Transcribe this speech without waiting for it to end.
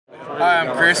Hi,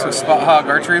 I'm Chris with Spot Hog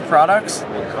Archery Products,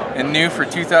 and new for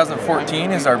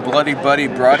 2014 is our Bloody Buddy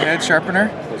Broadhead Sharpener.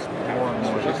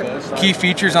 Key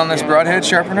features on this broadhead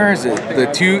sharpener is the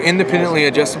two independently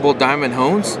adjustable diamond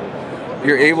hones.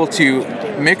 You're able to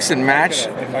mix and match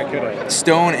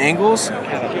stone angles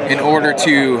in order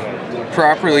to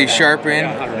properly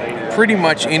sharpen pretty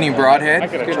much any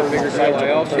broadhead.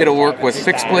 It'll work with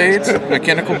fixed blades,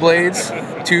 mechanical blades,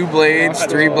 2 blades,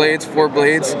 3 blades, 4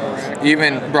 blades,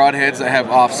 even broadheads that have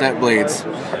offset blades.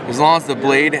 As long as the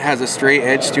blade has a straight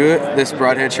edge to it, this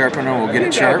broadhead sharpener will get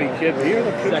it sharp.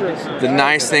 The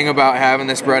nice thing about having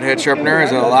this broadhead sharpener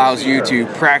is it allows you to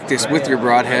practice with your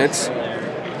broadheads.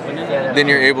 Then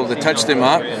you're able to touch them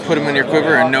up, put them in your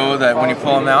quiver, and know that when you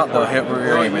pull them out, they'll hit where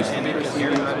you're aiming.